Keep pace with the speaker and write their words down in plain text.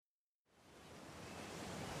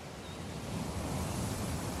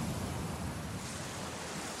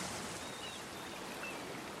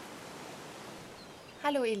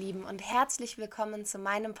Hallo ihr Lieben und herzlich willkommen zu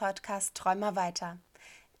meinem Podcast Träumer weiter,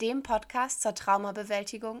 dem Podcast zur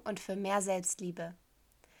Traumabewältigung und für mehr Selbstliebe.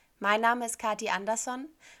 Mein Name ist Kathi Andersson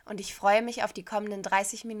und ich freue mich auf die kommenden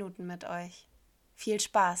 30 Minuten mit euch. Viel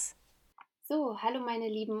Spaß! So, hallo meine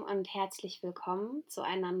Lieben und herzlich willkommen zu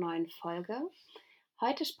einer neuen Folge.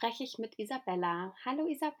 Heute spreche ich mit Isabella. Hallo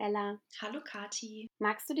Isabella. Hallo Kathi.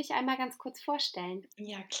 Magst du dich einmal ganz kurz vorstellen?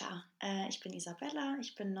 Ja klar, ich bin Isabella,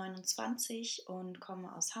 ich bin 29 und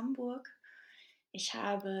komme aus Hamburg. Ich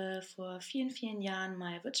habe vor vielen, vielen Jahren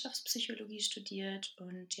mal Wirtschaftspsychologie studiert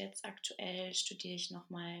und jetzt aktuell studiere ich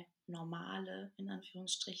nochmal normale, in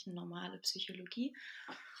Anführungsstrichen normale Psychologie.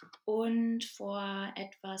 Und vor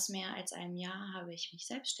etwas mehr als einem Jahr habe ich mich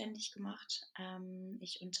selbstständig gemacht.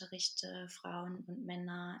 Ich unterrichte Frauen und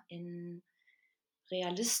Männer in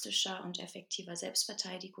realistischer und effektiver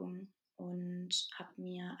Selbstverteidigung und habe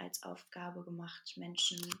mir als Aufgabe gemacht,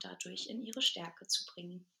 Menschen dadurch in ihre Stärke zu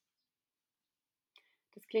bringen.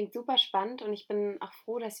 Das klingt super spannend und ich bin auch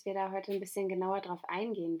froh, dass wir da heute ein bisschen genauer drauf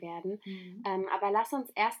eingehen werden. Mhm. Aber lass uns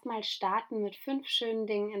erstmal starten mit 5 schönen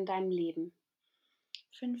Dingen in deinem Leben.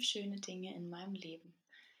 5 schöne Dinge in meinem Leben.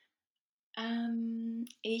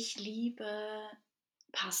 Ich liebe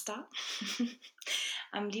Pasta.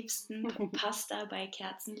 Am liebsten Pasta bei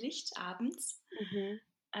Kerzenlicht abends.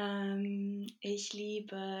 Mhm. Ich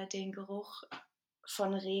liebe den Geruch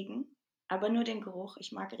von Regen, aber nur den Geruch.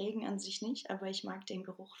 Ich mag Regen an sich nicht, aber ich mag den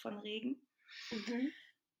Geruch von Regen.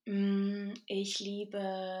 Mhm. Ich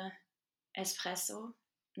liebe Espresso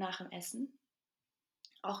nach dem Essen,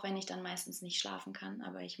 auch wenn ich dann meistens nicht schlafen kann,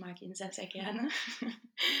 aber ich mag ihn sehr, sehr gerne.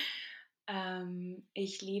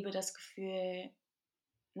 Ich liebe das Gefühl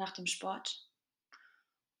nach dem Sport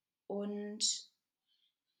und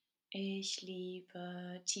ich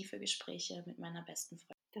liebe tiefe Gespräche mit meiner besten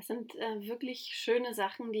Freundin. Das sind wirklich schöne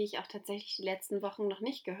Sachen, die ich auch tatsächlich die letzten Wochen noch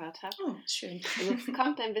nicht gehört habe. Oh, schön. Also es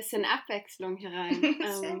kommt ein bisschen Abwechslung hier rein.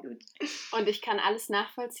 Sehr gut. Und ich kann alles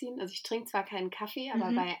nachvollziehen. Also ich trinke zwar keinen Kaffee,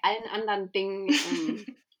 aber Mhm. bei allen anderen Dingen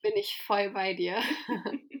bin ich voll bei dir.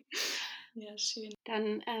 Ja, schön.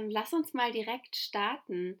 Dann lass uns mal direkt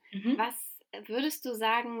starten. Mhm. Was würdest du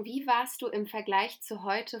sagen, wie warst du im Vergleich zu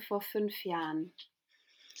heute vor 5 Jahren?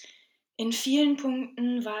 In vielen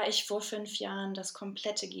Punkten war ich vor 5 Jahren das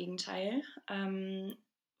komplette Gegenteil.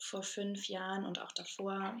 Vor 5 Jahren und auch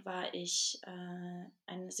davor war ich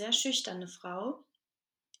eine sehr schüchterne Frau,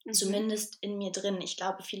 Mhm. zumindest in mir drin. Ich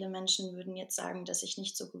glaube, viele Menschen würden jetzt sagen, dass ich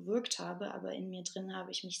nicht so gewirkt habe, aber in mir drin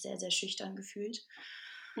habe ich mich sehr, sehr schüchtern gefühlt.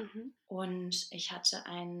 Mhm. Und ich hatte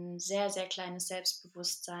ein sehr, sehr kleines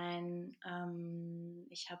Selbstbewusstsein.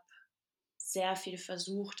 Ich habe sehr viel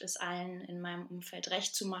versucht, es allen in meinem Umfeld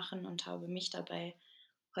recht zu machen und habe mich dabei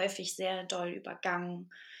häufig sehr doll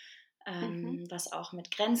übergangen, Mhm. was auch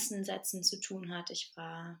mit Grenzen setzen zu tun hat. Ich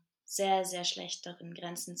war sehr, sehr schlecht darin,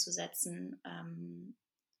 Grenzen zu setzen.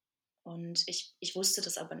 Und ich wusste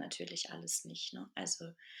das aber natürlich alles nicht. Ne?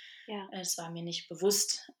 Also Ja. es war mir nicht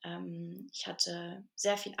bewusst. Ich hatte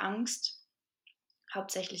sehr viel Angst,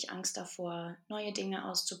 hauptsächlich Angst davor, neue Dinge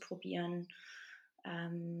auszuprobieren,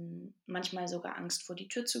 manchmal sogar Angst vor die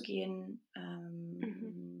Tür zu gehen.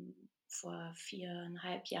 Mhm. Vor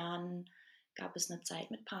 4,5 Jahren gab es eine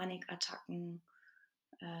Zeit mit Panikattacken.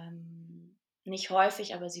 Nicht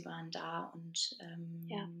häufig, aber sie waren da. Und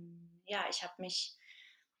Ja. ja, ich habe mich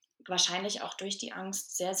wahrscheinlich auch durch die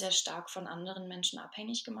Angst sehr, sehr stark von anderen Menschen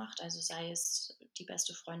abhängig gemacht. Also sei es die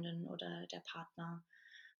beste Freundin oder der Partner.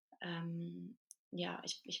 Ähm, ja,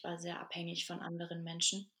 ich war sehr abhängig von anderen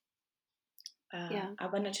Menschen. Ja.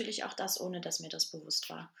 Aber natürlich auch das, ohne dass mir das bewusst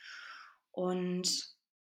war. Und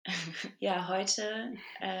ja, heute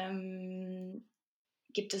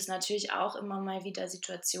gibt es natürlich auch immer mal wieder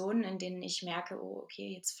Situationen, in denen ich merke, oh,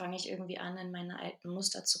 okay, jetzt fange ich irgendwie an, in meine alten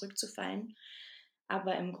Muster zurückzufallen.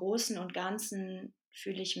 Aber im Großen und Ganzen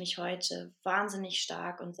fühle ich mich heute wahnsinnig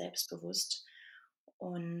stark und selbstbewusst.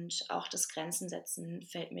 Und auch das Grenzen setzen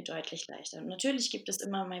fällt mir deutlich leichter. Und natürlich gibt es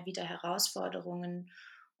immer mal wieder Herausforderungen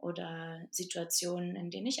oder Situationen, in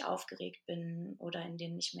denen ich aufgeregt bin oder in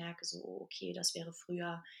denen ich merke, so, oh, okay, das wäre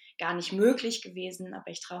früher gar nicht möglich gewesen, aber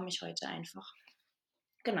ich traue mich heute einfach.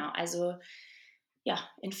 Genau, also ja,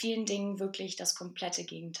 in vielen Dingen wirklich das komplette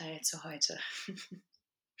Gegenteil zu heute.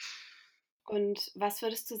 Und was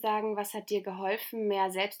würdest du sagen, was hat dir geholfen, mehr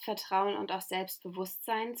Selbstvertrauen und auch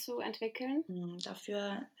Selbstbewusstsein zu entwickeln?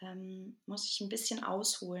 Dafür muss ich ein bisschen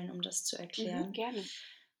ausholen, um das zu Mhm, erklären. gerne.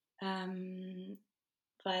 Ähm,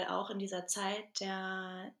 Weil auch in dieser Zeit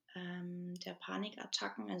der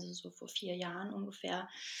Panikattacken, also so vor 4 Jahren ungefähr,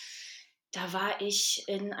 Da war ich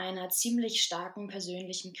in einer ziemlich starken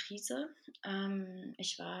persönlichen Krise.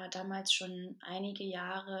 Ich war damals schon einige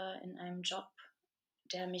Jahre in einem Job,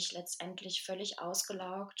 der mich letztendlich völlig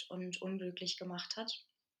ausgelaugt und unglücklich gemacht hat,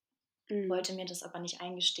 Mhm. wollte mir das aber nicht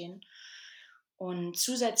eingestehen. Und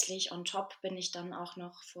zusätzlich on top bin ich dann auch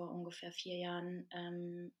noch vor ungefähr 4 Jahren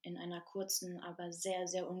in einer kurzen, aber sehr,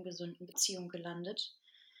 sehr ungesunden Beziehung gelandet.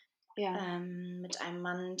 Ja. Mit einem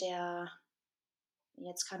Mann, der,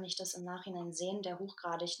 jetzt kann ich das im Nachhinein sehen, der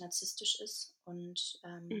hochgradig narzisstisch ist und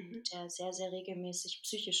Mhm. der sehr, sehr regelmäßig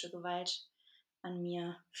psychische Gewalt an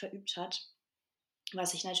mir verübt hat,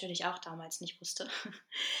 was ich natürlich auch damals nicht wusste.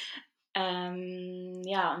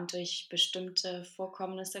 Ja, und durch bestimmte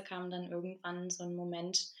Vorkommnisse kam dann irgendwann so ein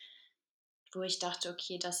Moment, wo ich dachte: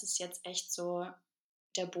 „Okay, das ist jetzt echt so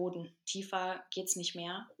der Boden. Tiefer geht's nicht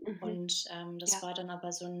mehr.“ Mhm. Und das Ja. war dann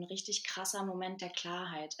aber so ein richtig krasser Moment der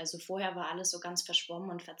Klarheit. Also, vorher war alles so ganz verschwommen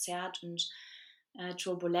und verzerrt und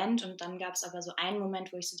turbulent, und dann gab es aber so einen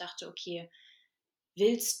Moment, wo ich so dachte: „Okay,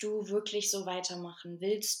 willst du wirklich so weitermachen?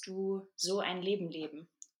 Willst du so ein Leben leben?“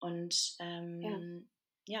 Und Ja.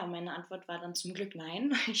 ja, meine Antwort war dann zum Glück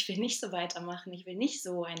nein. Ich will nicht so weitermachen. Ich will nicht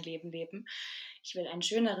so ein Leben leben. Ich will ein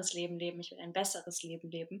schöneres Leben leben. Ich will ein besseres Leben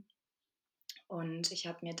leben. Und ich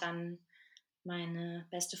habe mir dann meine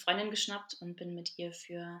beste Freundin geschnappt und bin mit ihr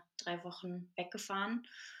für 3 Wochen weggefahren.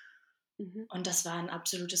 Mhm. Und das war ein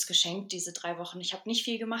absolutes Geschenk, diese 3 Wochen. Ich habe nicht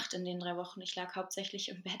viel gemacht in den 3 Wochen. Ich lag hauptsächlich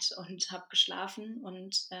im Bett und habe geschlafen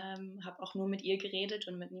und habe auch nur mit ihr geredet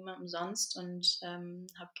und mit niemandem sonst und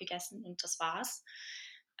habe gegessen, und das war's.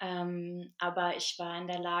 Aber ich war in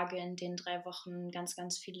der Lage, in den 3 Wochen ganz,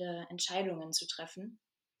 ganz viele Entscheidungen zu treffen.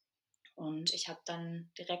 Und ich habe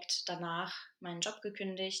dann direkt danach meinen Job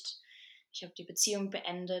gekündigt. Ich habe die Beziehung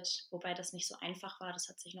beendet, wobei das nicht so einfach war. Das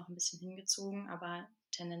hat sich noch ein bisschen hingezogen, aber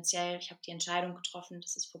tendenziell, ich habe die Entscheidung getroffen,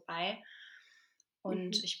 das ist vorbei.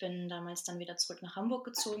 Und Mhm. ich bin damals dann wieder zurück nach Hamburg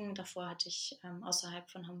gezogen. Davor hatte ich außerhalb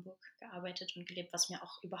von Hamburg gearbeitet und gelebt, was mir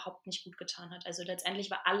auch überhaupt nicht gut getan hat. Also letztendlich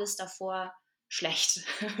war alles davor schlecht,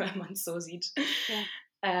 wenn man es so sieht. Ja.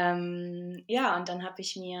 Ja, und dann habe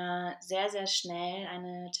ich mir sehr, sehr schnell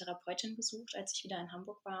eine Therapeutin gesucht, als ich wieder in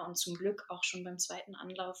Hamburg war, und zum Glück auch schon beim zweiten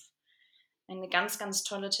Anlauf eine ganz, ganz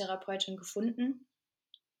tolle Therapeutin gefunden.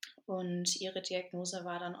 Und ihre Diagnose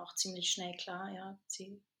war dann auch ziemlich schnell klar. Ja,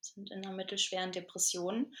 sie sind in einer mittelschweren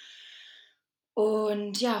Depression.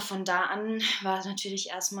 Und ja, von da an war es natürlich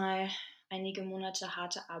erstmal einige Monate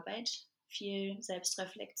harte Arbeit, viel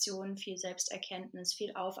Selbstreflexion, viel Selbsterkenntnis,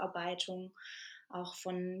 viel Aufarbeitung, auch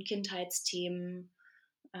von Kindheitsthemen.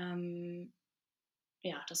 Ähm,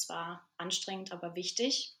 ja, das war anstrengend, aber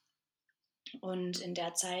wichtig. Und in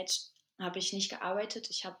der Zeit habe ich nicht gearbeitet.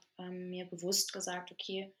 Ich habe mir bewusst gesagt,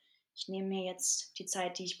 okay, ich nehme mir jetzt die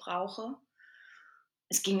Zeit, die ich brauche.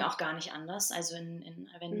 Es ging auch gar nicht anders. Also wenn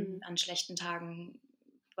Mhm. an schlechten Tagen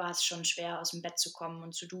war es schon schwer, aus dem Bett zu kommen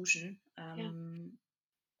und zu duschen. Ja.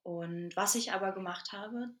 Und was ich aber gemacht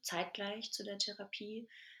habe, zeitgleich zu der Therapie,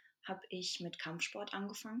 habe ich mit Kampfsport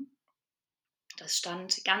angefangen. Das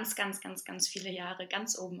stand ganz, ganz, ganz, ganz viele Jahre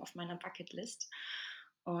ganz oben auf meiner Bucketlist.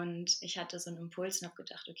 Und ich hatte so einen Impuls und habe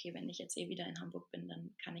gedacht, okay, wenn ich jetzt wieder in Hamburg bin,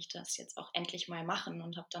 dann kann ich das jetzt auch endlich mal machen,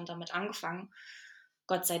 und habe dann damit angefangen,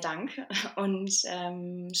 Gott sei Dank. Und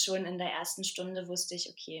schon in der ersten Stunde wusste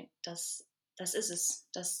ich, okay, das ist es,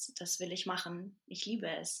 das will ich machen. Ich liebe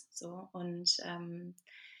es so. Und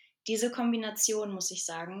diese Kombination, muss ich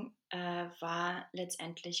sagen, war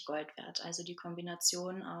letztendlich Gold wert. Also die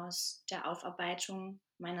Kombination aus der Aufarbeitung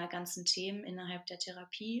meiner ganzen Themen innerhalb der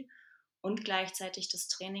Therapie und gleichzeitig das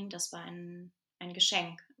Training, das war ein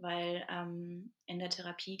Geschenk, weil in der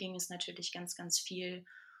Therapie ging es natürlich ganz, ganz viel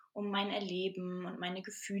um mein Erleben und meine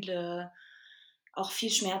Gefühle, auch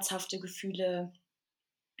viel schmerzhafte Gefühle.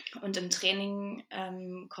 Und im Training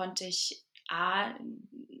konnte ich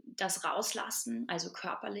das rauslassen, also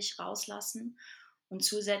körperlich rauslassen, und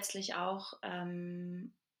zusätzlich auch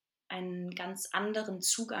einen ganz anderen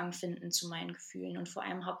Zugang finden zu meinen Gefühlen und vor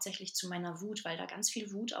allem hauptsächlich zu meiner Wut, weil da ganz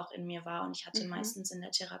viel Wut auch in mir war, und ich hatte Mhm. meistens in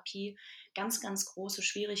der Therapie ganz, ganz große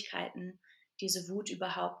Schwierigkeiten, diese Wut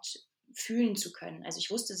überhaupt fühlen zu können. Also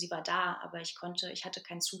ich wusste, sie war da, aber ich hatte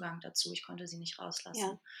keinen Zugang dazu, ich konnte sie nicht Ja.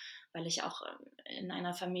 rauslassen, weil ich auch in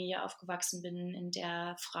einer Familie aufgewachsen bin, in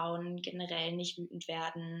der Frauen generell nicht wütend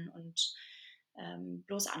werden und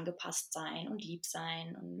bloß angepasst sein und lieb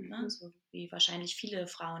sein, und ne, Mhm. so wie wahrscheinlich viele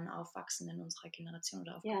Frauen aufwachsen in unserer Generation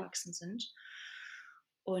oder Ja. aufgewachsen sind.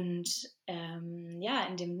 Und ja,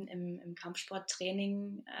 im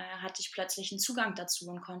Kampfsporttraining hatte ich plötzlich einen Zugang dazu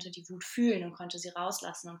und konnte die Wut fühlen und konnte sie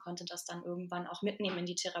rauslassen und konnte das dann irgendwann auch mitnehmen in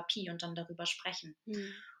die Therapie und dann darüber sprechen.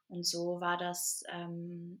 Mhm. Und so war das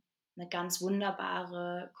eine ganz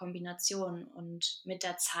wunderbare Kombination. Und mit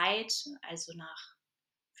der Zeit, also nach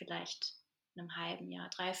vielleicht einem halben Jahr,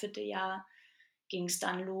 Dreivierteljahr, ging es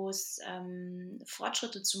dann los,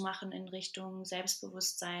 Fortschritte zu machen in Richtung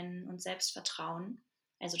Selbstbewusstsein und Selbstvertrauen.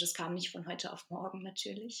 Also das kam nicht von heute auf morgen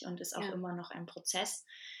natürlich und ist auch immer noch ein Prozess.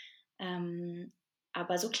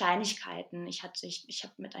 Aber so Kleinigkeiten. Ich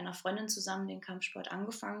habe mit einer Freundin zusammen den Kampfsport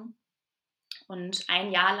angefangen und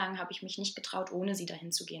ein Jahr lang habe ich mich nicht getraut, ohne sie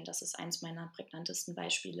dahin zu gehen. Das ist eins meiner prägnantesten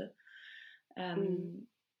Beispiele. Mhm.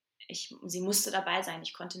 Sie musste dabei sein,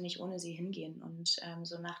 ich konnte nicht ohne sie hingehen. Und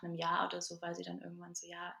so nach einem Jahr oder so war sie dann irgendwann so,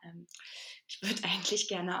 ja, ich würde eigentlich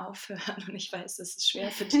gerne aufhören und ich weiß, das ist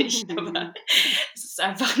schwer für dich, aber es ist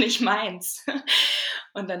einfach nicht meins.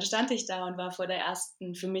 Und dann stand ich da und war vor der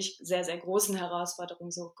ersten, für mich sehr, sehr großen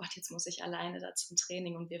Herausforderung so, Gott, jetzt muss ich alleine da zum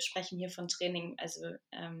Training. Und wir sprechen hier von Training, also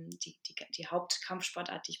die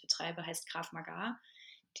Hauptkampfsportart, die ich betreibe, heißt Krav Maga.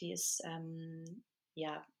 Die ist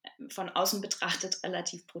ja, von außen betrachtet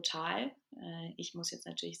relativ brutal. Ich muss jetzt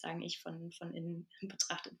natürlich sagen, ich von innen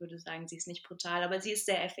betrachtet würde sagen, sie ist nicht brutal, aber sie ist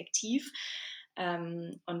sehr effektiv.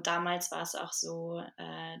 Und damals war es auch so,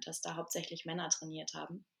 dass da hauptsächlich Männer trainiert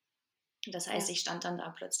haben. Das heißt, ich stand dann da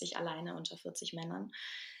plötzlich alleine unter 40 Männern.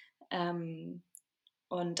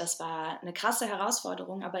 Und das war eine krasse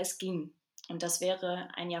Herausforderung, aber es ging. Und das wäre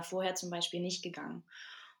ein Jahr vorher zum Beispiel nicht gegangen.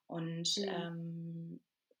 Und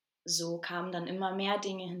so kamen dann immer mehr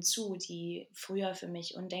Dinge hinzu, die früher für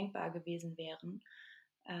mich undenkbar gewesen wären,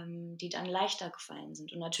 die dann leichter gefallen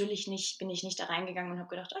sind. Und natürlich bin ich nicht da reingegangen und habe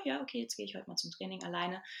gedacht, ah ja, okay, jetzt gehe ich heute mal zum Training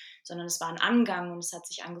alleine, sondern es war ein Angang und es hat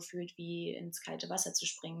sich angefühlt, wie ins kalte Wasser zu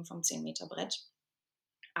springen vom 10-Meter-Brett.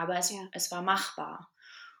 Aber es war machbar.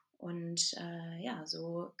 Und ja,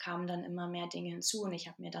 so kamen dann immer mehr Dinge hinzu und ich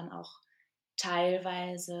habe mir dann auch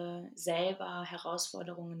teilweise selber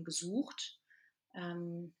Herausforderungen gesucht.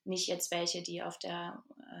 Nicht jetzt welche, die auf der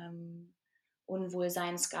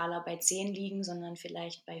Unwohlseinsskala bei 10 liegen, sondern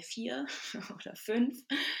vielleicht bei 4 oder 5.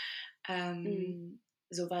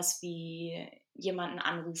 Sowas wie jemanden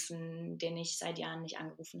anrufen, den ich seit Jahren nicht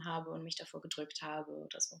angerufen habe und mich davor gedrückt habe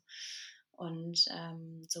oder so. Und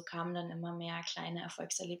so kamen dann immer mehr kleine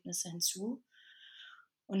Erfolgserlebnisse hinzu.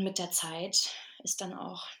 Und mit der Zeit ist dann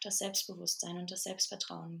auch das Selbstbewusstsein und das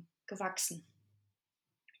Selbstvertrauen gewachsen.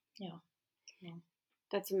 Ja.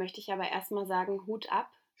 Dazu möchte ich aber erstmal sagen, Hut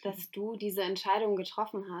ab, dass du diese Entscheidung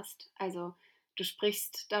getroffen hast. Also du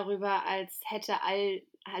sprichst darüber, als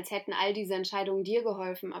hätten all diese Entscheidungen dir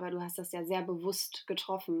geholfen, aber du hast das ja sehr bewusst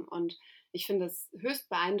getroffen. Und ich finde es höchst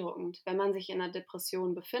beeindruckend, wenn man sich in einer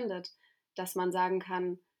Depression befindet, dass man sagen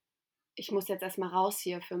kann, ich muss jetzt erstmal raus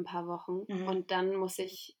hier für ein paar Wochen und dann muss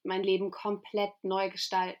ich mein Leben komplett neu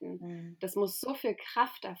gestalten. Das muss so viel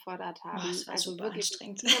Kraft erfordert haben. Das war Also super wirklich, ich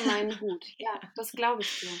anstrengend. ziehe meinen Hut. Ja, das glaube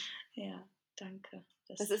ich dir. Ja, danke.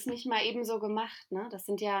 Das ist nicht mal eben so gemacht, ne? Das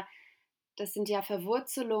sind ja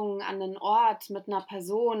Verwurzelungen an einen Ort mit einer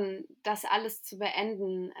Person, das alles zu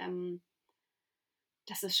beenden,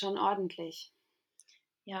 das ist schon ordentlich.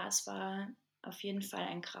 Ja, es war auf jeden Fall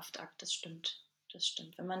ein Kraftakt, das stimmt. Das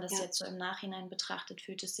stimmt. Wenn man das Ja. jetzt so im Nachhinein betrachtet,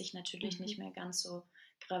 fühlt es sich natürlich nicht mehr ganz so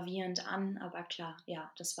gravierend an, aber klar,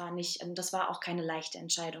 ja, das war auch keine leichte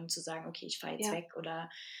Entscheidung zu sagen, okay, ich fahre jetzt Ja. weg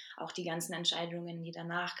oder auch die ganzen Entscheidungen, die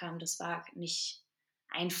danach kamen, das war nicht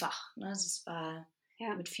einfach. Ne? Es war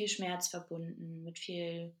mit viel Schmerz verbunden, mit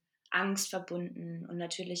viel Angst verbunden und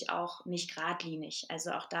natürlich auch nicht geradlinig.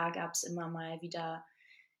 Also auch da gab es immer mal wieder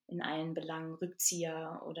in allen Belangen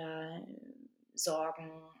Rückzieher oder Sorgen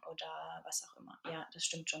oder was auch immer. Ja, das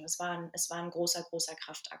stimmt schon. Es war ein großer, großer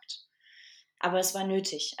Kraftakt. Aber es war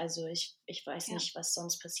nötig. Also ich weiß nicht, was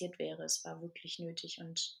sonst passiert wäre. Es war wirklich nötig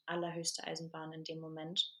und allerhöchste Eisenbahn in dem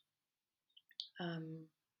Moment.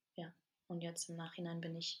 Ja, und jetzt im Nachhinein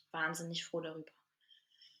bin ich wahnsinnig froh darüber.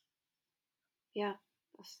 Ja,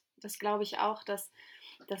 das glaube ich auch, dass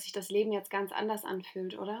sich das Leben jetzt ganz anders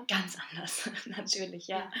anfühlt, oder? Ganz anders, natürlich,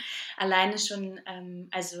 ja. Alleine schon,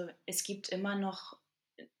 also es gibt immer noch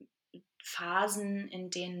Phasen,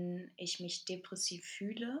 in denen ich mich depressiv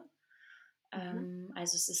fühle.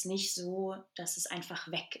 Also es ist nicht so, dass es einfach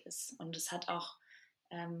weg ist. Und es hat auch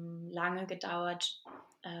lange gedauert,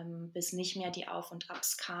 bis nicht mehr die Auf und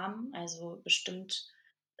Abs kamen. Also bestimmt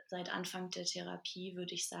seit Anfang der Therapie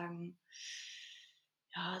würde ich sagen,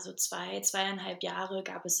 ja, so 2,5 Jahre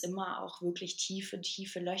gab es immer auch wirklich tiefe,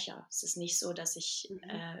 tiefe Löcher. Es ist nicht so, dass ich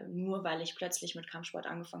nur, weil ich plötzlich mit Kampfsport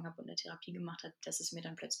angefangen habe und eine Therapie gemacht habe, dass es mir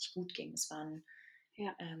dann plötzlich gut ging. Es waren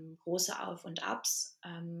große Auf und Abs.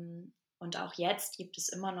 Und auch jetzt gibt es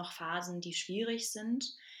immer noch Phasen, die schwierig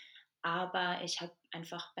sind. aber ich habe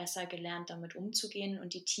einfach besser gelernt, damit umzugehen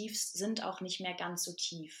und die Tiefs sind auch nicht mehr ganz so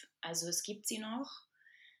tief. Also es gibt sie noch,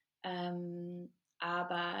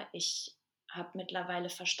 aber ich habe mittlerweile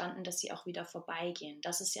verstanden, dass sie auch wieder vorbeigehen.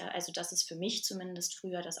 Das ist ja, also das ist für mich zumindest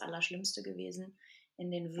früher das Allerschlimmste gewesen.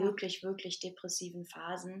 In den wirklich, wirklich depressiven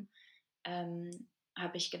Phasen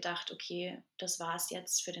habe ich gedacht, okay, das war es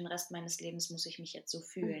jetzt, für den Rest meines Lebens muss ich mich jetzt so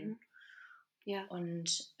fühlen. Ja.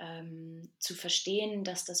 Und zu verstehen,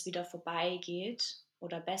 dass das wieder vorbeigeht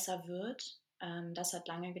oder besser wird, das hat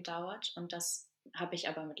lange gedauert und das habe ich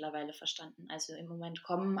aber mittlerweile verstanden. Also im Moment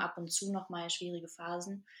kommen ab und zu nochmal schwierige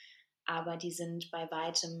Phasen, aber die sind bei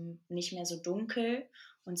weitem nicht mehr so dunkel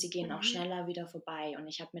und sie gehen auch schneller wieder vorbei. Und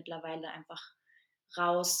ich habe mittlerweile einfach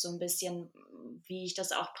raus so ein bisschen, wie ich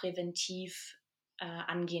das auch präventiv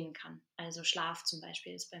angehen kann. Also Schlaf zum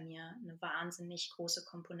Beispiel ist bei mir eine wahnsinnig große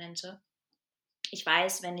Komponente. Ich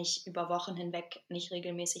weiß, wenn ich über Wochen hinweg nicht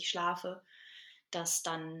regelmäßig schlafe, dass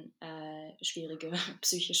dann schwierige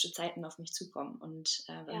psychische Zeiten auf mich zukommen. Und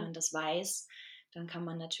wenn man das weiß, dann kann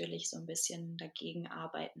man natürlich so ein bisschen dagegen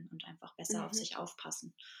arbeiten und einfach besser auf sich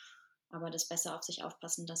aufpassen. Aber das besser auf sich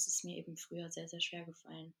aufpassen, das ist mir eben früher sehr, sehr schwer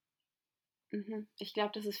gefallen. Ich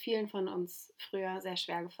glaube, das ist vielen von uns früher sehr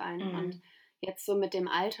schwer gefallen. Und jetzt so mit dem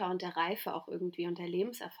Alter und der Reife auch irgendwie und der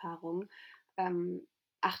Lebenserfahrung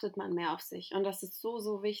achtet man mehr auf sich. Und das ist so,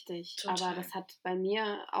 so wichtig. Total. Aber das hat bei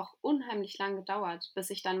mir auch unheimlich lang gedauert, bis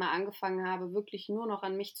ich dann mal angefangen habe, wirklich nur noch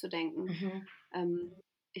an mich zu denken.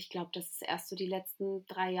 Ich glaube, das ist erst so die letzten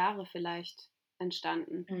 3 Jahre vielleicht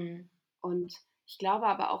entstanden. Und ich glaube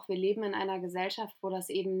aber auch, wir leben in einer Gesellschaft, wo das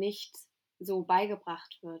eben nicht so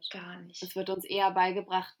beigebracht wird. Gar nicht. Es wird uns eher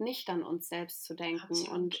beigebracht, nicht an uns selbst zu denken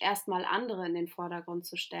Absolut. und erstmal andere in den Vordergrund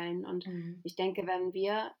zu stellen. Und ich denke, wenn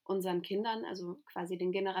wir unseren Kindern, also quasi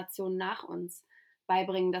den Generationen nach uns,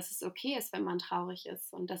 beibringen, dass es okay ist, wenn man traurig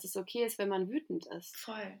ist und dass es okay ist, wenn man wütend ist.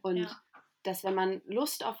 Voll. Und dass wenn man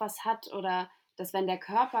Lust auf was hat oder dass wenn der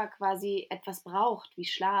Körper quasi etwas braucht, wie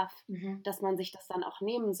Schlaf, dass man sich das dann auch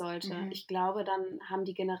nehmen sollte. Ich glaube, dann haben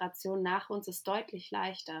die Generationen nach uns es deutlich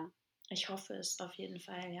leichter. Ich hoffe es auf jeden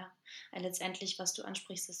Fall, ja. Letztendlich, was du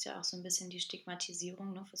ansprichst, ist ja auch so ein bisschen die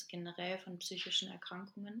Stigmatisierung, ne, generell von psychischen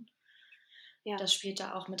Erkrankungen. Ja. Das spielt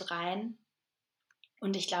da auch mit rein.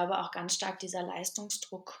 Und ich glaube auch ganz stark dieser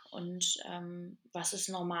Leistungsdruck und was ist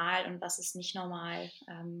normal und was ist nicht normal.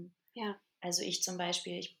 Also ich zum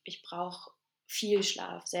Beispiel, ich brauche viel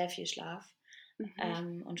Schlaf, sehr viel Schlaf.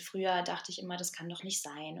 Und früher dachte ich immer, das kann doch nicht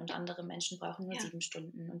sein. Und andere Menschen brauchen nur 7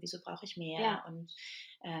 Stunden. Und wieso brauche ich mehr? Und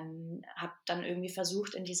habe dann irgendwie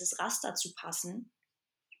versucht, in dieses Raster zu passen,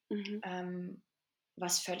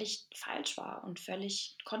 was völlig falsch war und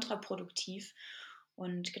völlig kontraproduktiv.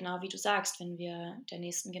 Und genau wie du sagst, wenn wir der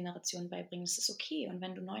nächsten Generation beibringen, es ist okay. Und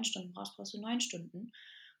wenn du 9 Stunden brauchst, brauchst du 9 Stunden.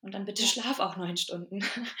 Und dann bitte schlaf auch 9 Stunden.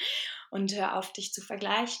 Und hör auf, dich zu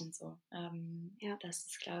vergleichen. So. Das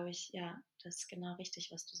ist, glaube ich, das ist genau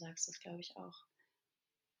richtig, was du sagst. Das glaube ich auch.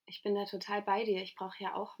 Ich bin da total bei dir. Ich brauche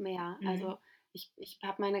ja auch mehr. Also ich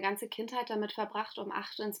habe meine ganze Kindheit damit verbracht, um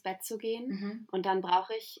 8 ins Bett zu gehen. Und dann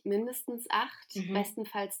brauche ich mindestens 8,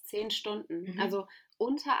 bestenfalls 10 Stunden. Also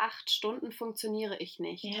unter 8 Stunden funktioniere ich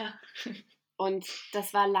nicht. Ja. Und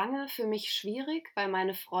das war lange für mich schwierig, weil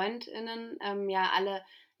meine FreundInnen ja alle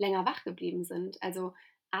länger wach geblieben sind. Also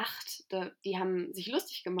 8, die haben sich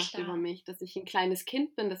lustig gemacht über mich, dass ich ein kleines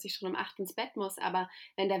Kind bin, dass ich schon um 8 ins Bett muss. Aber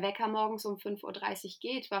wenn der Wecker morgens um 5:30 Uhr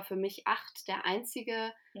geht, war für mich 8 der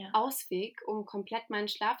einzige Ausweg, um komplett meinen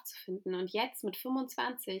Schlaf zu finden. Und jetzt mit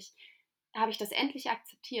 25 habe ich das endlich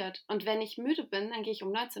akzeptiert. Und wenn ich müde bin, dann gehe ich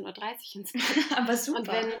um 19:30 Uhr ins Bett. Aber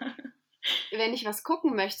super. Und wenn ich was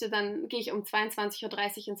gucken möchte, dann gehe ich um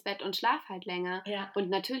 22:30 Uhr ins Bett und schlafe halt länger.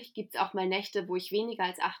 Und natürlich gibt es auch mal Nächte, wo ich weniger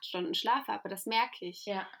als 8 Stunden schlafe, aber das merke ich.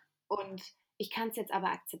 Und ich kann es jetzt aber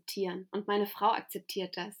akzeptieren. Und meine Frau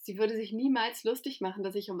akzeptiert das. Sie würde sich niemals lustig machen,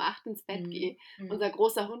 dass ich um 8 ins Bett gehe. Unser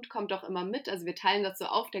großer Hund kommt auch immer mit. Also wir teilen das so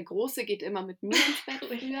auf. Der Große geht immer mit mir ins Bett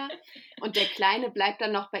früher. Und der Kleine bleibt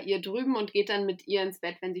dann noch bei ihr drüben und geht dann mit ihr ins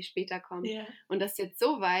Bett, wenn sie später kommt. Und das ist jetzt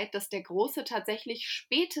so weit, dass der Große tatsächlich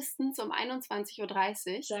spätestens um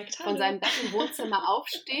 21:30 Uhr von seinem Bett im Wohnzimmer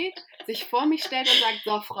aufsteht, sich vor mich stellt und sagt,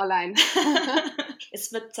 so Fräulein.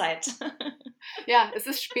 Es wird Zeit. Ja, es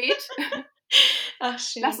ist spät. Ach,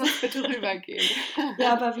 schön. Lass uns bitte rübergehen.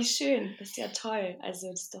 Ja, aber wie schön. Das ist ja toll.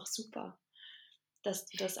 Also das ist doch super, dass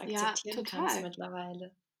du das akzeptieren kannst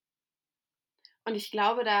mittlerweile. Und ich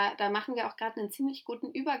glaube, da machen wir auch gerade einen ziemlich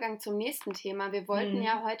guten Übergang zum nächsten Thema. Wir wollten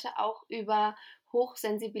ja heute auch über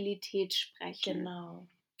Hochsensibilität sprechen. Genau.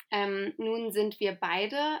 Nun sind wir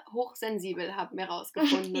beide hochsensibel, haben wir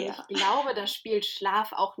rausgefunden. Und Ja. ich glaube, da spielt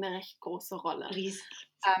Schlaf auch eine recht große Rolle. Riesig,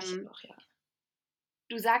 finde ich Ähm, auch, ja.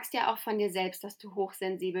 Du sagst ja auch von dir selbst, dass du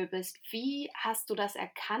hochsensibel bist. Wie hast du das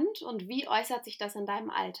erkannt und wie äußert sich das in deinem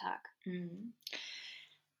Alltag? Mhm.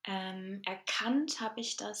 Erkannt habe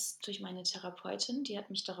ich das durch meine Therapeutin, die hat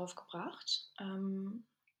mich darauf gebracht.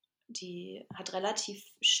 Die hat relativ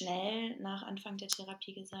schnell nach Anfang der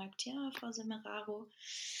Therapie gesagt, ja, Frau Semeraro,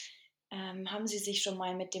 haben Sie sich schon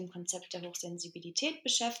mal mit dem Konzept der Hochsensibilität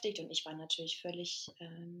beschäftigt? Und ich war natürlich völlig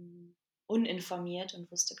uninformiert und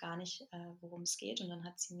wusste gar nicht, worum es geht. Und dann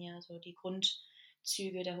hat sie mir so die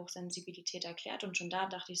Grundzüge der Hochsensibilität erklärt. Und schon da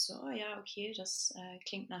dachte ich so, oh ja, okay, das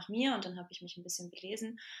klingt nach mir. Und dann habe ich mich ein bisschen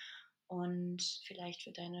belesen. Und vielleicht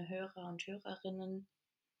für deine Hörer und Hörerinnen,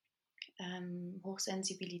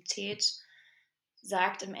 Hochsensibilität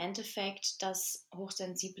sagt im Endeffekt, dass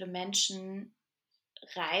hochsensible Menschen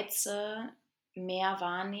Reize mehr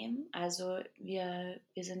wahrnehmen. Also wir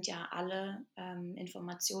sind ja alle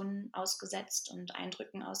Informationen ausgesetzt und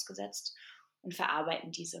Eindrücken ausgesetzt und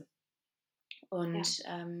verarbeiten diese Ja, und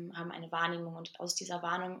haben eine Wahrnehmung und aus dieser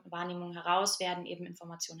Wahrnehmung heraus werden eben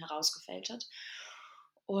Informationen herausgefiltert.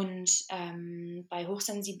 Und bei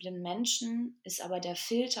hochsensiblen Menschen ist aber der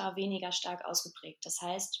Filter weniger stark ausgeprägt. Das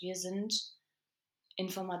heißt, wir sind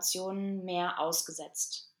Informationen mehr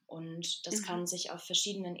ausgesetzt. Und das mhm. kann sich auf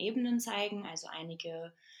verschiedenen Ebenen zeigen. Also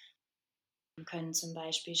einige können zum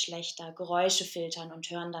Beispiel schlechter Geräusche filtern und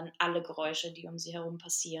hören dann alle Geräusche, die um sie herum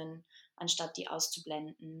passieren, anstatt die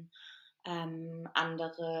auszublenden.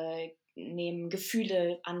 Andere nehmen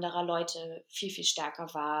Gefühle anderer Leute viel, viel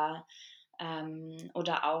stärker wahr.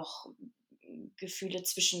 Oder auch Gefühle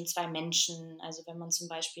zwischen zwei Menschen. Also wenn man zum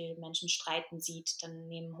Beispiel Menschen streiten sieht, dann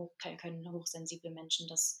können hochsensible Menschen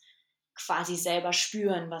das quasi selber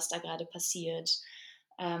spüren, was da gerade passiert.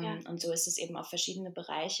 Ja, Und so ist es eben auf verschiedene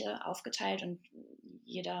Bereiche aufgeteilt und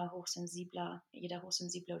jeder Hochsensible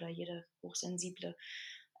oder jede Hochsensible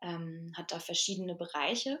hat da verschiedene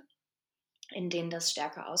Bereiche, in denen das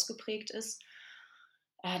stärker ausgeprägt ist.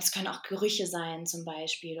 Das können auch Gerüche sein zum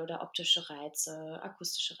Beispiel oder optische Reize,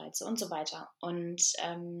 akustische Reize und so weiter. Und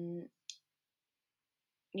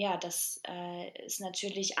ja, das ist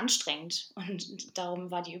natürlich anstrengend und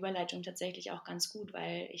darum war die Überleitung tatsächlich auch ganz gut,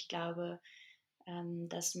 weil ich glaube,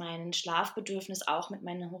 dass mein Schlafbedürfnis auch mit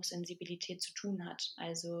meiner Hochsensibilität zu tun hat.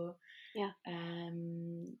 Also ja,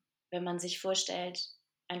 wenn man sich vorstellt,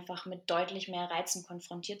 einfach mit deutlich mehr Reizen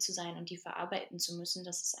konfrontiert zu sein und die verarbeiten zu müssen,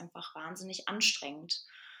 das ist einfach wahnsinnig anstrengend.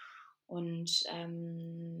 Und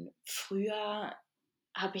früher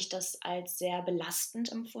habe ich das als sehr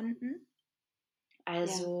belastend empfunden. ja,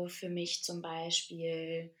 Also für mich zum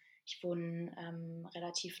Beispiel, ich wohne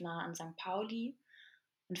relativ nah an St. Pauli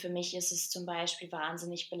und für mich ist es zum Beispiel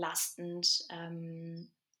wahnsinnig belastend,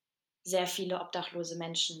 sehr viele obdachlose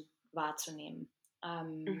Menschen wahrzunehmen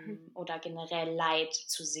mhm. oder generell Leid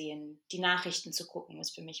zu sehen. Die Nachrichten zu gucken,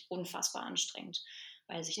 ist für mich unfassbar anstrengend,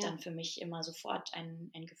 weil sich Ja, dann für mich immer sofort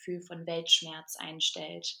ein Gefühl von Weltschmerz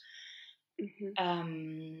einstellt.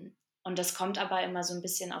 mhm. Und das kommt aber immer so ein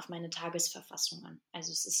bisschen auf meine Tagesverfassung an.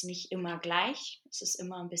 Also es ist nicht immer gleich, es ist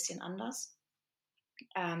immer ein bisschen anders.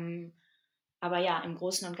 Ähm, aber ja, im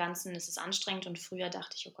Großen und Ganzen ist es anstrengend und früher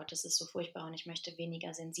dachte ich, oh Gott, das ist so furchtbar und ich möchte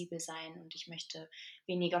weniger sensibel sein und ich möchte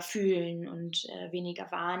weniger fühlen und weniger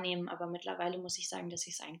wahrnehmen. Aber mittlerweile muss ich sagen, dass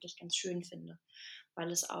ich es eigentlich ganz schön finde,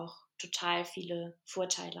 weil es auch total viele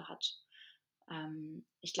Vorteile hat.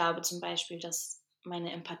 Ich glaube zum Beispiel, dass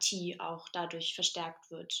meine Empathie auch dadurch verstärkt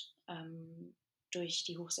wird, durch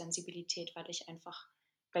die Hochsensibilität, weil ich einfach,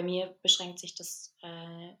 bei mir beschränkt sich das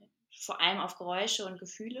vor allem auf Geräusche und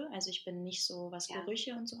Gefühle. Also ich bin nicht so, was Ja,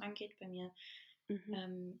 Gerüche und so angeht. Bei mir,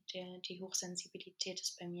 mhm. die Hochsensibilität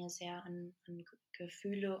ist bei mir sehr an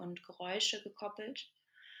Gefühle und Geräusche gekoppelt.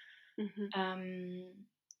 Mhm. Ähm,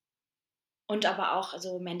 und aber auch,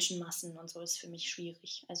 also Menschenmassen und so ist für mich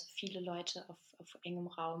schwierig. Also viele Leute auf engem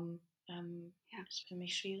Raum Ja, ist für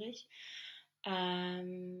mich schwierig. Jetzt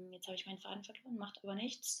habe ich meinen Faden verloren, macht aber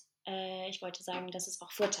nichts. Ich wollte sagen, dass es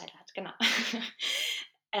auch Vorteile hat, genau.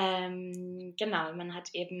 Genau,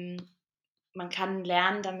 man kann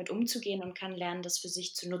lernen, damit umzugehen und kann lernen, das für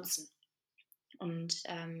sich zu nutzen. Und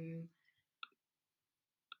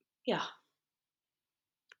ja,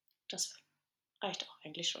 das reicht auch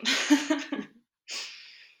eigentlich schon. mhm.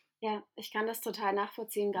 Ja, ich kann das total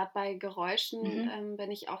nachvollziehen. Gerade bei Geräuschen Mhm.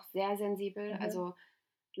 bin ich auch sehr sensibel. Mhm. Also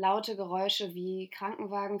laute Geräusche wie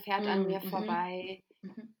Krankenwagen fährt an Mhm. mir Mhm. vorbei,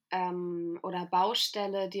 Mhm. oder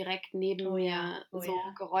Baustelle direkt neben Oh ja, mir, oh so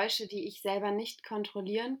ja. Geräusche, die ich selber nicht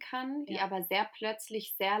kontrollieren kann, die Ja, aber sehr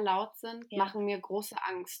plötzlich sehr laut sind, ja, machen mir große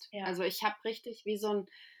Angst. ja. Also ich habe richtig wie so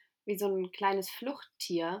ein kleines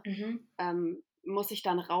Fluchttier, Mhm, muss ich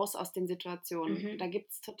dann raus aus den Situationen. mhm. Da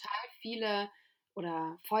gibt es total viele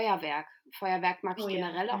oder Feuerwerk. Feuerwerk mag Oh ich ja,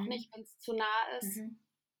 generell auch mhm, nicht, wenn es zu nah ist. mhm.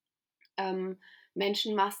 Ähm,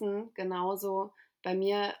 Menschenmassen genauso. Bei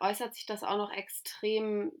mir äußert sich das auch noch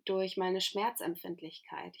extrem durch meine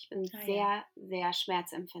Schmerzempfindlichkeit. Ich bin Ah ja, sehr, sehr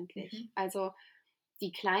schmerzempfindlich. mhm, Also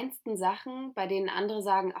die kleinsten Sachen, bei denen andere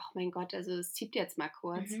sagen, ach mein Gott, also es zieht jetzt mal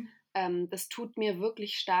kurz, mhm, das tut mir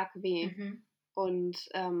wirklich stark weh. mhm. Und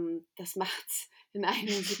das macht es in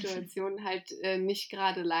einigen Situationen halt nicht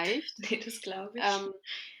gerade leicht. Ne, das glaube ich. Ähm,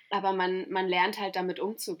 aber man lernt halt damit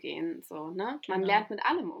umzugehen, so, ne? Man Genau. lernt mit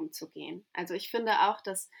allem umzugehen. Also ich finde auch,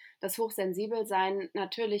 dass das Hochsensibelsein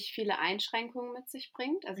natürlich viele Einschränkungen mit sich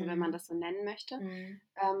bringt, also wenn man Mhm, das so nennen möchte. mhm,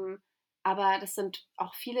 Ähm, aber das sind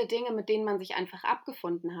auch viele Dinge, mit denen man sich einfach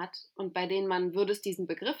abgefunden hat und bei denen man, würde es diesen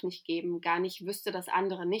Begriff nicht geben, gar nicht wüsste, dass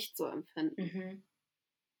andere nicht so empfinden. mhm.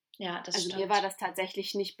 Ja, das Also mir war stimmt. das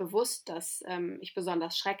tatsächlich nicht bewusst, dass ich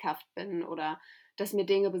besonders schreckhaft bin oder dass mir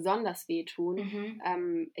Dinge besonders wehtun.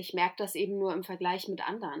 Mhm, Ich merke das eben nur im Vergleich mit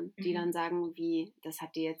anderen, die mhm. dann sagen, wie, das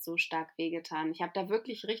hat dir jetzt so stark wehgetan. Ich habe da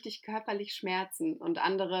wirklich richtig körperlich Schmerzen und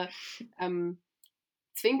andere ähm,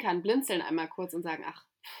 zwinkern, blinzeln einmal kurz und sagen, ach,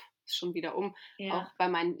 ist schon wieder um. Ja. Auch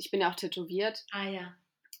ich bin ja auch tätowiert. Ah ja,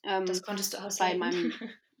 das Ähm, konntest du bei aushalten? meinem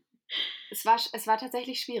es war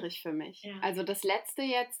tatsächlich schwierig für mich. Ja. Also das letzte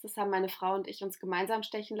jetzt, das haben meine Frau und ich uns gemeinsam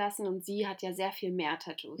stechen lassen und sie hat ja sehr viel mehr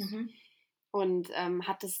Tattoos Mhm. und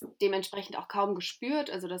hat es dementsprechend auch kaum gespürt.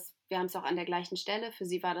 Also wir haben es auch an der gleichen Stelle. Für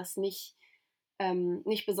sie war das nicht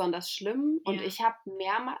besonders schlimm und Ja. ich habe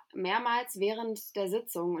mehrmals während der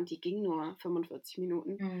Sitzung, und die ging nur 45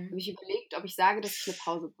 Minuten, habe Mhm. ich überlegt, ob ich sage, dass ich eine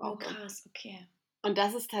Pause Oh brauche. krass, okay. Und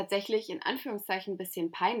das ist tatsächlich in Anführungszeichen ein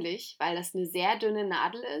bisschen peinlich, weil das eine sehr dünne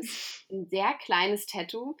Nadel ist, ein sehr kleines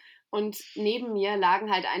Tattoo und neben mir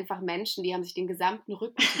lagen halt einfach Menschen, die haben sich den gesamten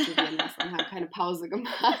Rücken tätowieren lassen und haben keine Pause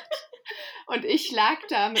gemacht. Und ich lag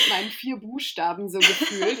da mit meinen 4 Buchstaben so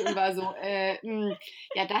gefühlt und war so,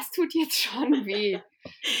 ja, das tut jetzt schon weh.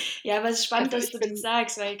 Ja, aber es ist spannend, Also, dass ich du das bin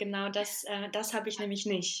sagst, weil genau das habe ich nämlich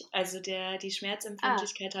nicht. Also die ah,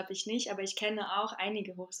 Schmerzempfindlichkeit habe ich nicht, aber ich kenne auch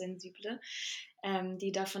einige Hochsensible,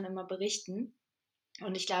 die davon immer berichten.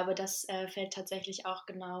 Und ich glaube, das fällt tatsächlich auch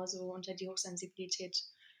genauso unter die Hochsensibilität.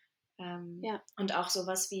 ja, Und auch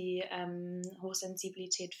sowas wie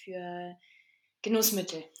Hochsensibilität für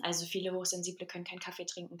Genussmittel. Also viele Hochsensible können keinen Kaffee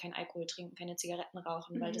trinken, keinen Alkohol trinken, keine Zigaretten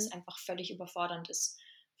rauchen, weil das mhm. einfach völlig überfordernd ist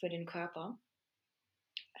für den Körper.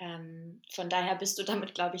 Von daher bist du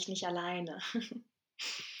damit, glaube ich, nicht alleine.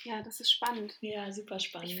 Ja, das ist spannend. Ja, super Ich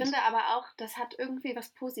spannend. finde aber auch, das hat irgendwie was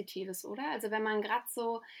Positives, oder? Also wenn man gerade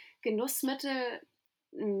so Genussmittel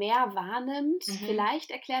mehr wahrnimmt, Mhm. vielleicht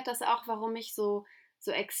erklärt das auch, warum ich so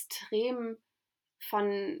extrem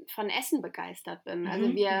von Essen begeistert bin. Also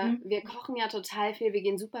Mhm. wir, Mhm. wir kochen ja total viel, wir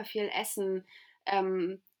gehen super viel essen.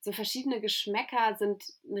 So verschiedene Geschmäcker sind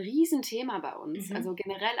ein Riesenthema bei uns. Mhm. Also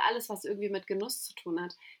generell alles, was irgendwie mit Genuss zu tun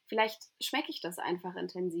hat. Vielleicht schmecke ich das einfach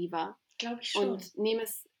intensiver Glaube ich schon. und nehme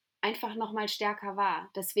es einfach noch mal stärker wahr.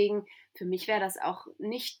 Deswegen, für mich wäre das auch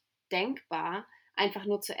nicht denkbar, einfach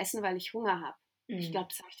nur zu essen, weil ich Hunger habe. Ich Mhm. glaube,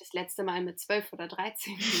 das habe ich das letzte Mal mit 12 oder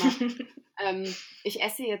 13 gemacht. Ich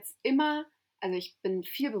esse jetzt immer, also ich bin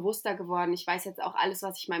viel bewusster geworden. Ich weiß jetzt auch, alles,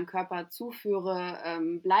 was ich meinem Körper zuführe,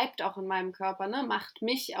 bleibt auch in meinem Körper, ne? Macht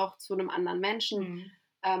mich auch zu einem anderen Menschen.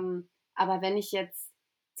 Mhm. Aber wenn ich jetzt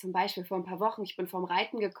zum Beispiel vor ein paar Wochen, ich bin vom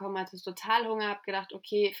Reiten gekommen, hatte total Hunger, habe gedacht,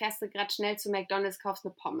 okay, fährst du gerade schnell zu McDonald's, kaufst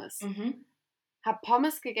eine Pommes. Mhm. Hab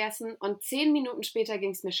Pommes gegessen und 10 Minuten später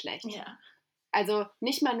ging es mir schlecht. Ja, Also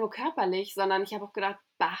nicht mal nur körperlich, sondern ich habe auch gedacht,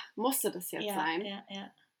 bah, musste das jetzt ja, sein? ja,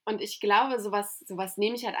 ja. Und ich glaube, sowas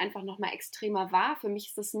nehme ich halt einfach noch mal extremer wahr. Für mich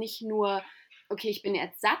ist es nicht nur, okay, ich bin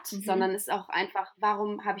jetzt satt, Mhm. sondern es ist auch einfach,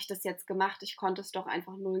 warum habe ich das jetzt gemacht? Ich konnte es doch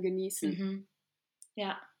einfach null genießen. Mhm.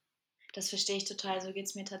 Ja, das verstehe ich total. So geht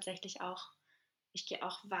es mir tatsächlich auch. Ich gehe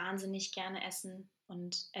auch wahnsinnig gerne essen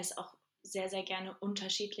und esse auch sehr, sehr gerne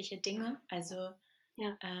unterschiedliche Dinge. Also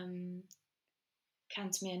Ja, ähm, kann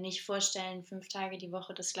es mir nicht vorstellen, 5 Tage die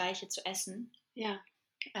Woche das Gleiche zu essen. ja,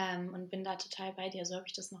 Und bin da total bei dir. So habe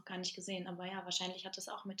ich das noch gar nicht gesehen. Aber ja, wahrscheinlich hat das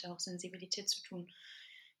auch mit der Hochsensibilität zu tun.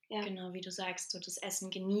 ja. Genau wie du sagst, so das Essen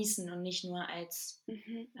genießen und nicht nur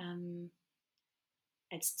Mhm.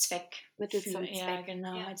 als Zweck Mittel für, zum ja, Zweck.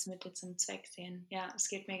 genau, Ja. als Mittel zum Zweck sehen. Ja, es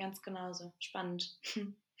geht mir ganz genauso. Spannend.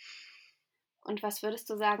 Und was würdest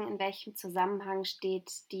du sagen, in welchem Zusammenhang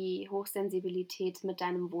steht die Hochsensibilität mit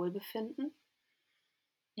deinem Wohlbefinden?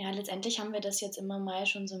 Ja, letztendlich haben wir das jetzt immer mal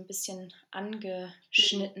schon so ein bisschen Mhm.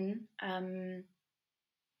 angeschnitten.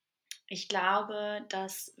 Ich glaube,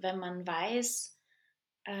 dass wenn man weiß,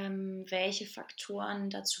 welche Faktoren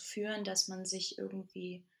dazu führen, dass man sich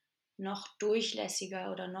irgendwie noch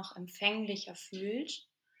durchlässiger oder noch empfänglicher fühlt,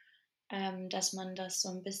 dass man das so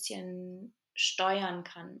ein bisschen steuern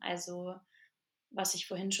kann. Also was ich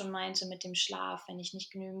vorhin schon meinte mit dem Schlaf, wenn ich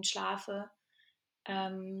nicht genügend schlafe,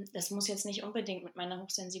 das muss jetzt nicht unbedingt mit meiner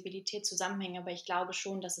Hochsensibilität zusammenhängen, aber ich glaube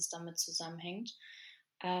schon, dass es damit zusammenhängt.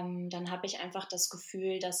 Dann habe ich einfach das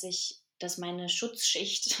Gefühl, dass meine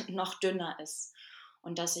Schutzschicht noch dünner ist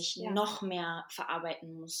und dass ich Ja, noch mehr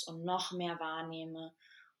verarbeiten muss und noch mehr wahrnehme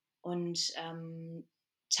und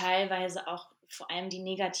teilweise auch vor allem die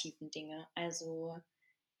negativen Dinge. Also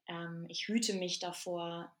ich hüte mich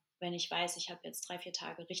davor, wenn ich weiß, ich habe jetzt 3, 4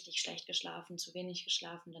 Tage richtig schlecht geschlafen, zu wenig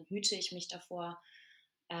geschlafen, dann hüte ich mich davor,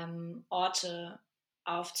 Orte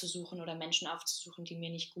aufzusuchen oder Menschen aufzusuchen, die mir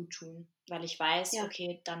nicht gut tun, weil ich weiß, ja,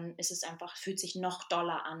 okay, dann ist es einfach, fühlt sich noch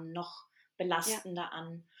doller an, noch ja, belastender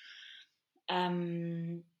an.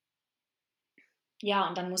 Ähm, ja,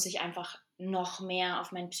 und dann muss ich einfach noch mehr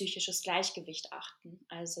auf mein psychisches Gleichgewicht achten.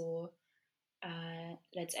 Also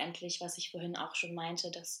letztendlich, was ich vorhin auch schon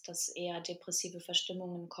meinte, dass eher depressive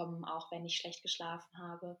Verstimmungen kommen, auch wenn ich schlecht geschlafen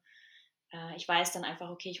habe. Ich weiß dann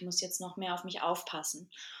einfach, okay, ich muss jetzt noch mehr auf mich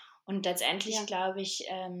aufpassen. Und letztendlich ja, glaube ich,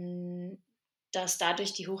 dass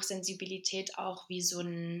dadurch die Hochsensibilität auch wie so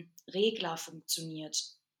ein Regler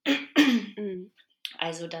funktioniert. mhm.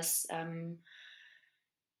 Also, dass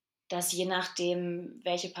je nachdem,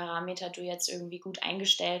 welche Parameter du jetzt irgendwie gut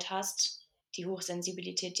eingestellt hast, die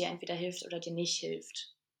Hochsensibilität dir entweder hilft oder dir nicht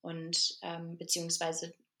hilft. Und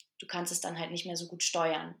beziehungsweise du kannst es dann halt nicht mehr so gut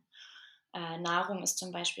steuern. Nahrung ist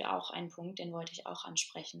zum Beispiel auch ein Punkt, den wollte ich auch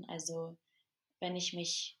ansprechen. Also wenn ich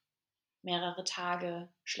mich mehrere Tage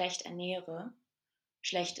schlecht ernähre,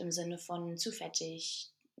 schlecht im Sinne von zu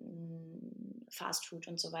fettig, Fastfood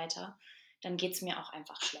und so weiter, dann geht es mir auch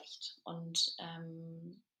einfach schlecht. Und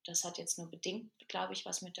das hat jetzt nur bedingt, glaube ich,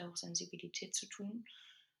 was mit der Hochsensibilität zu tun,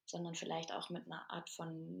 sondern vielleicht auch mit einer Art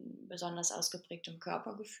von besonders ausgeprägtem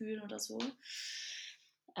Körpergefühl oder so.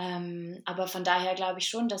 Aber von daher glaube ich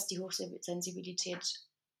schon, dass die Hochsensibilität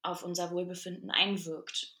auf unser Wohlbefinden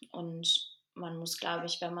einwirkt. Und man muss, glaube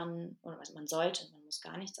ich, wenn man, oder also man sollte, man muss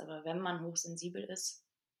gar nichts, aber wenn man hochsensibel ist,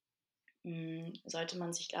 sollte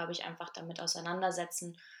man sich, glaube ich, einfach damit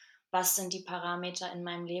auseinandersetzen, was sind die Parameter in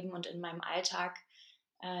meinem Leben und in meinem Alltag,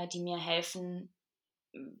 die mir helfen,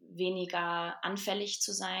 weniger anfällig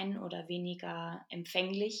zu sein oder weniger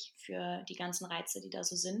empfänglich für die ganzen Reize, die da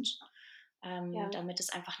so sind, Ja, damit es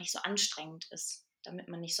einfach nicht so anstrengend ist, damit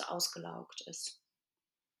man nicht so ausgelaugt ist.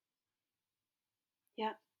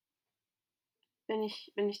 ja, bin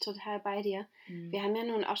ich total bei dir. Mhm. Wir haben ja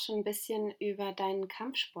nun auch schon ein bisschen über deinen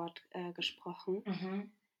Kampfsport gesprochen.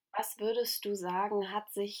 Mhm. Was würdest du sagen,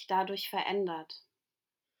 hat sich dadurch verändert?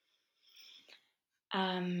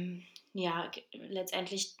 Ja,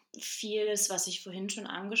 letztendlich vieles, was ich vorhin schon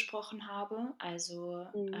angesprochen habe. Also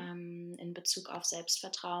Mhm. in Bezug auf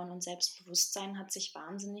Selbstvertrauen und Selbstbewusstsein hat sich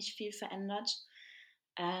wahnsinnig viel verändert.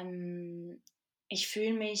 Ähm, Ich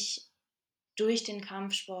fühle mich durch den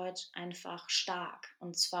Kampfsport einfach stark.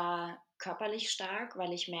 Und zwar körperlich stark,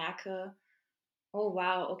 weil ich merke, oh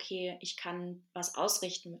wow, okay, ich kann was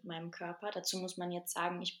ausrichten mit meinem Körper. Dazu muss man jetzt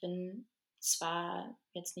sagen, ich bin zwar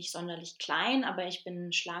jetzt nicht sonderlich klein, aber ich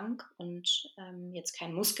bin schlank und jetzt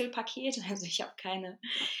kein Muskelpaket. Also ich habe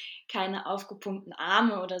keine aufgepumpten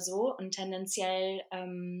Arme oder so. Und tendenziell,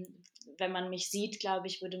 wenn man mich sieht, glaube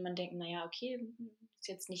ich, würde man denken, naja, okay, ist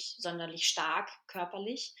jetzt nicht sonderlich stark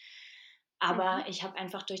körperlich. Mhm. Aber ich habe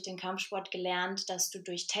einfach durch den Kampfsport gelernt, dass du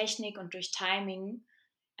durch Technik und durch Timing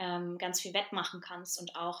ganz viel wettmachen kannst.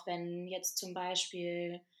 Und auch wenn jetzt zum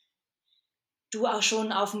Beispiel du auch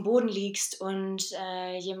schon auf dem Boden liegst und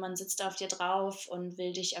jemand sitzt auf dir drauf und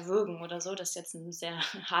will dich erwürgen oder so, das ist jetzt ein sehr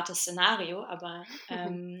hartes Szenario, aber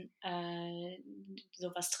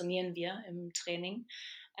sowas trainieren wir im Training.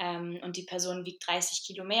 Und die Person wiegt 30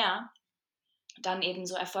 Kilo mehr, dann eben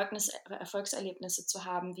so Erfolgserlebnisse zu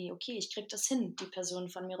haben, wie, okay, ich kriege das hin, die Person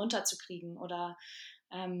von mir runterzukriegen oder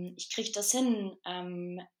ich kriege das hin,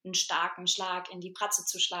 einen starken Schlag in die Pratze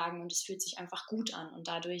zu schlagen und es fühlt sich einfach gut an und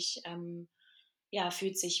dadurch ja,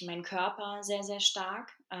 fühlt sich mein Körper sehr, sehr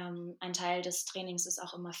stark. Ein Teil des Trainings ist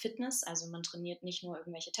auch immer Fitness, also man trainiert nicht nur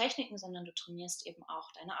irgendwelche Techniken, sondern du trainierst eben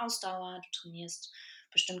auch deine Ausdauer, du trainierst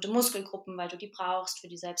bestimmte Muskelgruppen, weil du die brauchst für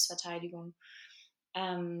die Selbstverteidigung.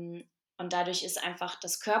 Ähm, Und dadurch ist einfach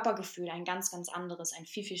das Körpergefühl ein ganz, ganz anderes, ein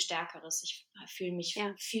viel, viel stärkeres. Ich fühle mich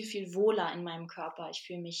viel, viel wohler in meinem Körper. Ich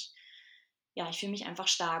fühle mich einfach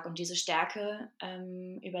stark. Und diese Stärke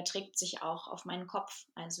überträgt sich auch auf meinen Kopf.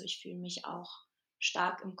 Also ich fühle mich auch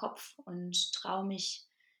stark im Kopf und traue mich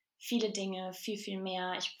viele Dinge viel, viel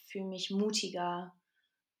mehr. Ich fühle mich mutiger.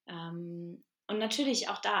 Und natürlich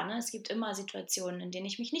auch da, ne, es gibt immer Situationen, in denen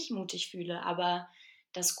ich mich nicht mutig fühle, aber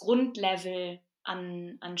das Grundlevel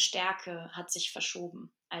an Stärke hat sich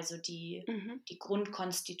verschoben. Also die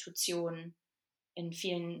Grundkonstitution in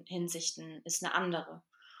vielen Hinsichten ist eine andere.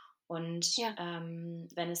 Und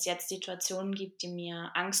wenn es jetzt Situationen gibt, die mir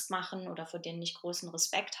Angst machen oder vor denen ich großen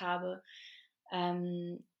Respekt habe,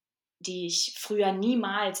 die ich früher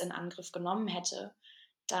niemals in Angriff genommen hätte,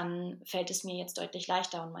 dann fällt es mir jetzt deutlich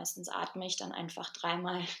leichter und meistens atme ich dann einfach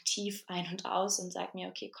 3-mal tief ein und aus und sage mir,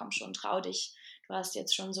 okay, komm schon, trau dich, du hast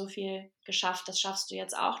jetzt schon so viel geschafft, das schaffst du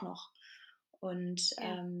jetzt auch noch. Und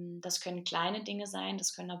das können kleine Dinge sein,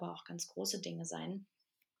 das können aber auch ganz große Dinge sein.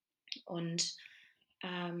 Und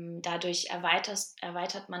dadurch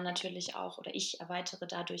erweitert man natürlich auch, oder ich erweitere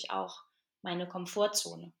dadurch auch meine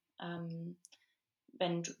Komfortzone.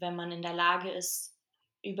 Wenn man in der Lage ist,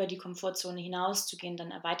 über die Komfortzone hinauszugehen,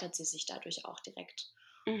 dann erweitert sie sich dadurch auch direkt.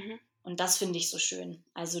 Und das finde ich so schön.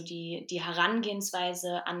 Also die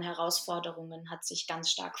Herangehensweise an Herausforderungen hat sich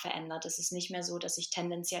ganz stark verändert. Es ist nicht mehr so, dass ich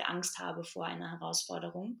tendenziell Angst habe vor einer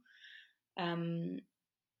Herausforderung,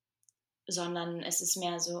 sondern es ist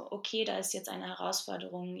mehr so, okay, da ist jetzt eine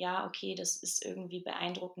Herausforderung, ja, okay, das ist irgendwie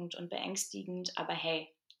beeindruckend und beängstigend, aber hey,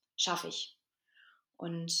 schaffe ich.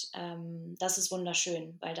 Und das ist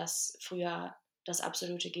wunderschön, weil das früher das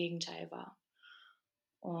absolute Gegenteil war.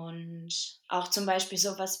 Und auch zum Beispiel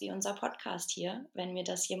sowas wie unser Podcast hier, wenn mir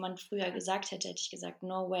das jemand früher gesagt hätte, hätte ich gesagt,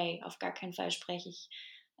 no way, auf gar keinen Fall spreche ich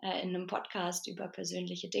in einem Podcast über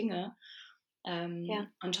persönliche Dinge.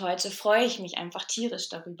 Und heute freue ich mich einfach tierisch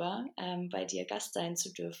darüber, bei dir Gast sein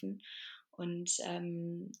zu dürfen. Und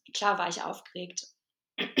klar war ich aufgeregt,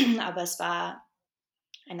 aber es war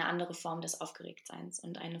eine andere Form des Aufgeregtseins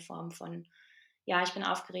und eine Form von, ja, ich bin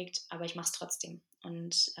aufgeregt, aber ich mache es trotzdem.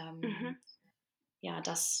 Und ja,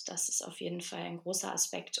 das ist auf jeden Fall ein großer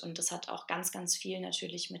Aspekt und das hat auch ganz, ganz viel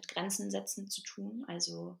natürlich mit Grenzen setzen zu tun.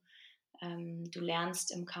 Also du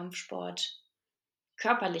lernst im Kampfsport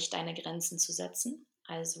körperlich deine Grenzen zu setzen.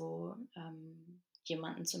 Also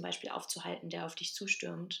jemanden zum Beispiel aufzuhalten, der auf dich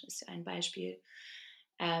zustürmt, ist ein Beispiel.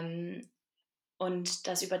 Und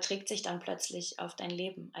das überträgt sich dann plötzlich auf dein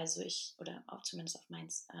Leben. Also oder auch zumindest auf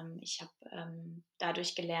meins. Ich habe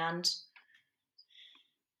dadurch gelernt,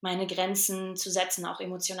 meine Grenzen zu setzen, auch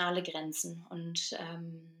emotionale Grenzen. Und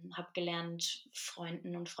habe gelernt,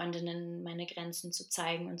 Freunden und Freundinnen meine Grenzen zu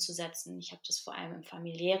zeigen und zu setzen. Ich habe das vor allem im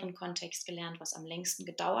familiären Kontext gelernt, was am längsten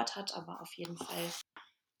gedauert hat, aber auf jeden Fall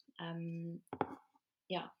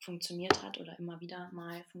funktioniert hat oder immer wieder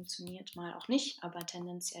mal funktioniert, mal auch nicht, aber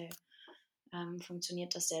tendenziell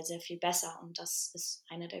funktioniert das sehr, sehr viel besser. Und das ist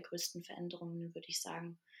eine der größten Veränderungen, würde ich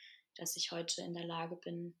sagen, dass ich heute in der Lage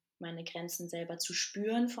bin, meine Grenzen selber zu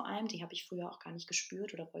spüren vor allem. Die habe ich früher auch gar nicht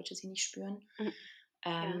gespürt oder wollte sie nicht spüren.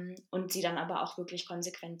 Und sie dann aber auch wirklich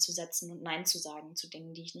konsequent zu setzen und Nein zu sagen zu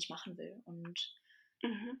Dingen, die ich nicht machen will. Und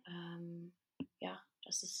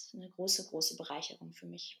das ist eine große, große Bereicherung für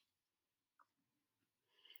mich.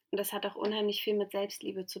 Und das hat auch unheimlich viel mit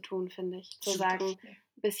Selbstliebe zu tun, finde ich. Zu sagen,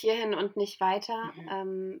 bis hierhin und nicht weiter,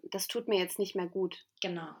 das tut mir jetzt nicht mehr gut.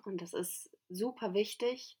 Genau. Und das ist super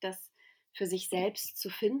wichtig, das für sich selbst zu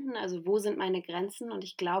finden. Also wo sind meine Grenzen? Und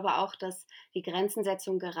ich glaube auch, dass die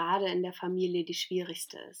Grenzensetzung gerade in der Familie die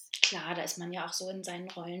schwierigste ist. Klar, da ist man ja auch so in seinen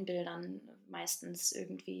Rollenbildern meistens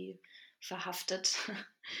irgendwie verhaftet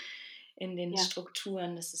in den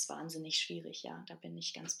Strukturen. Das ist wahnsinnig schwierig, ja. Da bin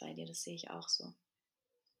ich ganz bei dir, das sehe ich auch so.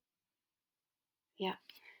 Ja.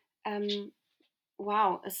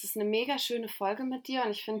 Wow, es ist eine mega schöne Folge mit dir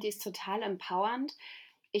und ich finde, die ist total empowernd.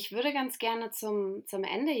 Ich würde ganz gerne zum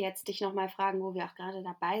Ende jetzt dich nochmal fragen, wo wir auch gerade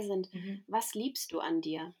dabei sind. Was liebst du an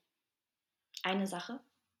dir? Eine Sache?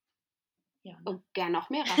 Ja. Ne? Und gern noch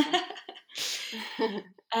mehrere.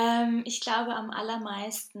 Ich glaube, am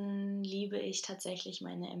allermeisten liebe ich tatsächlich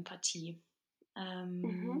meine Empathie.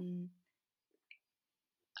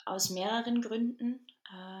 Aus mehreren Gründen,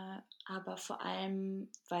 aber vor allem,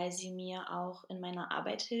 weil sie mir auch in meiner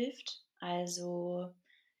Arbeit hilft. Also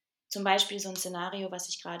zum Beispiel so ein Szenario, was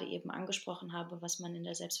ich gerade eben angesprochen habe, was man in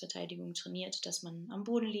der Selbstverteidigung trainiert, dass man am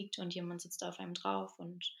Boden liegt und jemand sitzt auf einem drauf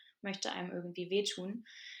und möchte einem irgendwie wehtun.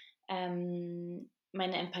 Meine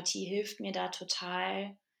Empathie hilft mir da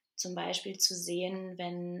total, zum Beispiel zu sehen,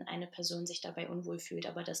 wenn eine Person sich dabei unwohl fühlt,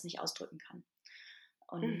 aber das nicht ausdrücken kann.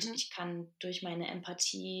 Und ich kann durch meine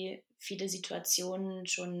Empathie viele Situationen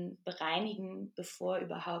schon bereinigen, bevor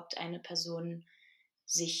überhaupt eine Person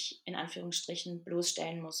sich in Anführungsstrichen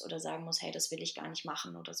bloßstellen muss oder sagen muss, hey, das will ich gar nicht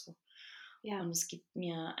machen oder so. Ja. Und es gibt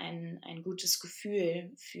mir ein gutes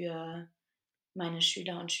Gefühl für meine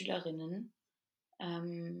Schüler und Schülerinnen,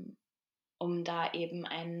 um da eben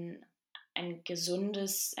eine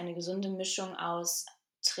gesunde Mischung aus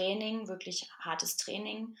Training, wirklich hartes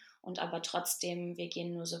Training und aber trotzdem, wir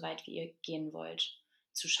gehen nur so weit, wie ihr gehen wollt,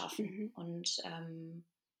 zu schaffen. Und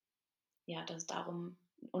ja,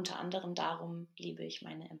 unter anderem darum liebe ich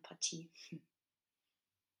meine Empathie.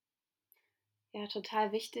 Ja,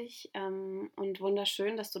 total wichtig und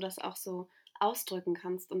wunderschön, dass du das auch so ausdrücken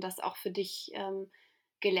kannst und das auch für dich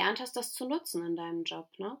gelernt hast, das zu nutzen in deinem Job,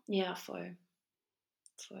 ne? Ja, voll.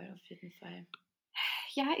 Voll, auf jeden Fall.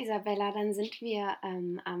 Ja, Isabella, dann sind wir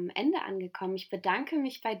am Ende angekommen. Ich bedanke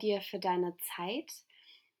mich bei dir für deine Zeit.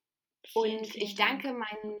 Und ich danke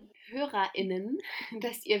meinen HörerInnen,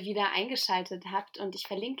 dass ihr wieder eingeschaltet habt. Und ich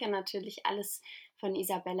verlinke natürlich alles von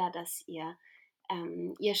Isabella, dass ihr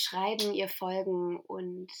ihr Schreiben, ihr folgen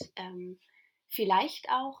und vielleicht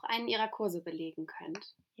auch einen ihrer Kurse belegen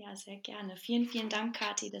könnt. Ja, sehr gerne. Vielen, vielen Dank,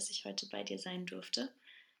 Kathi, dass ich heute bei dir sein durfte.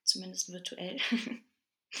 Zumindest virtuell.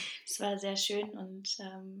 Es war sehr schön und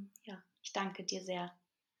ja, ich danke dir sehr.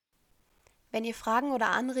 Wenn ihr Fragen oder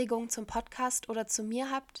Anregungen zum Podcast oder zu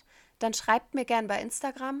mir habt, dann schreibt mir gern bei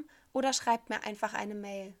Instagram oder schreibt mir einfach eine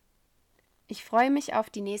Mail. Ich freue mich auf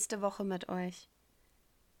die nächste Woche mit euch.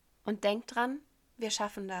 Und denkt dran, wir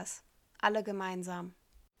schaffen das. Alle gemeinsam.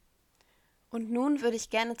 Und nun würde ich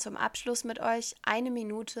gerne zum Abschluss mit euch 1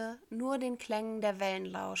 Minute nur den Klängen der Wellen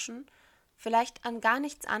lauschen, vielleicht an gar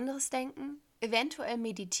nichts anderes denken, eventuell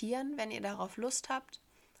meditieren, wenn ihr darauf Lust habt,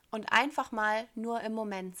 und einfach mal nur im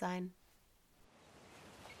Moment sein.